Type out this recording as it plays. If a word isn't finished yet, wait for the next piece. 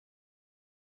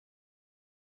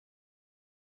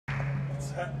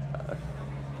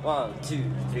1, 2,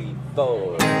 3,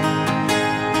 4.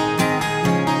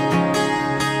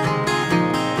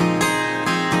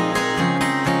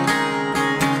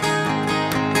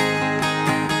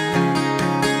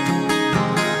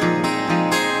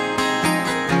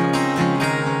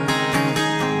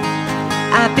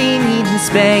 I've been eating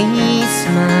space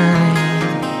mine,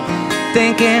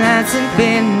 thinking hasn't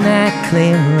been that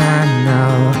clear, I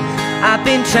know. I've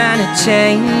been trying to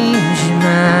change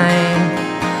my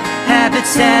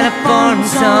habits that I formed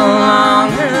so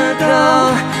long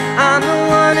ago. I'm the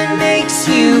one that makes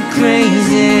you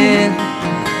crazy.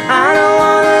 I don't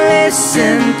wanna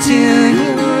listen to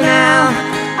you now.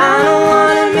 I don't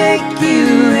wanna make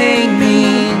you hate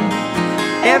me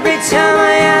every time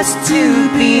I ask to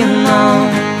be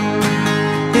alone.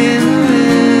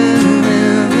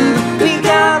 We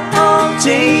got all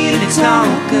day to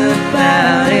talk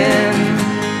about it.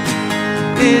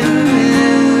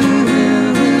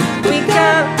 We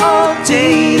got all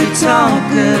day to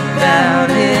talk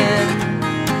about it.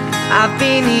 I've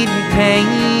been eating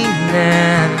pain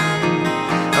and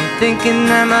I'm thinking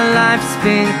that my life's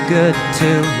been good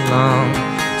too long.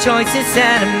 Choices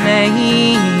that I'm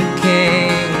making,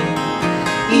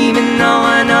 even though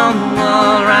I know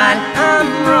alright I'm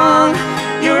wrong.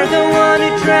 You're the one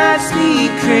who drives me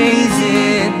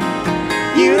crazy.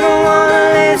 You don't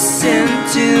wanna listen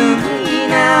to me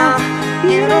now.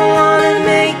 You don't wanna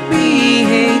make me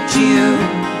hate you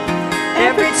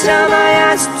every time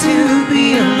I ask to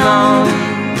be alone.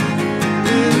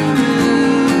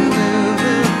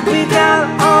 We got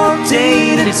all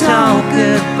day to talk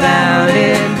about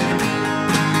it.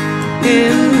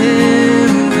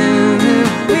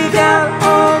 We got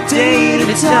all day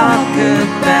to talk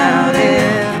about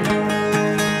it.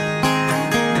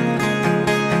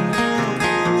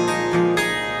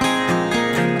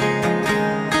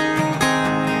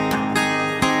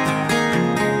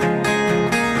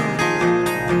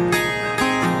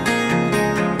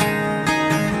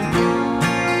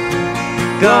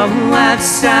 Go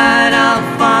outside, I'll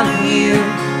follow you.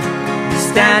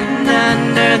 Stand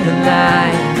under the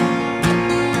light,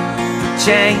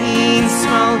 chain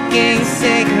smoking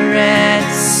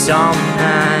cigarettes all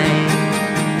night.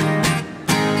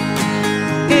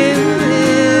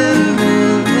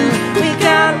 We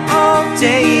got all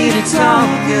day to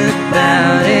talk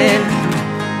about it.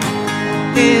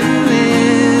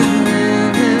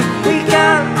 We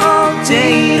got all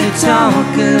day to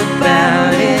talk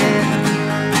about it.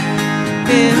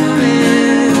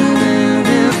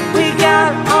 We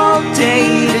got all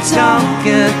day to talk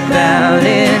about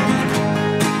it.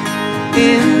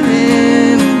 We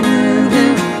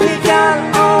got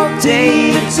all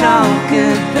day to talk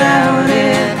about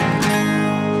it.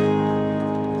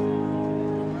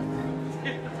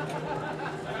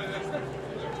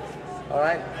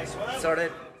 Alright,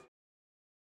 sorted.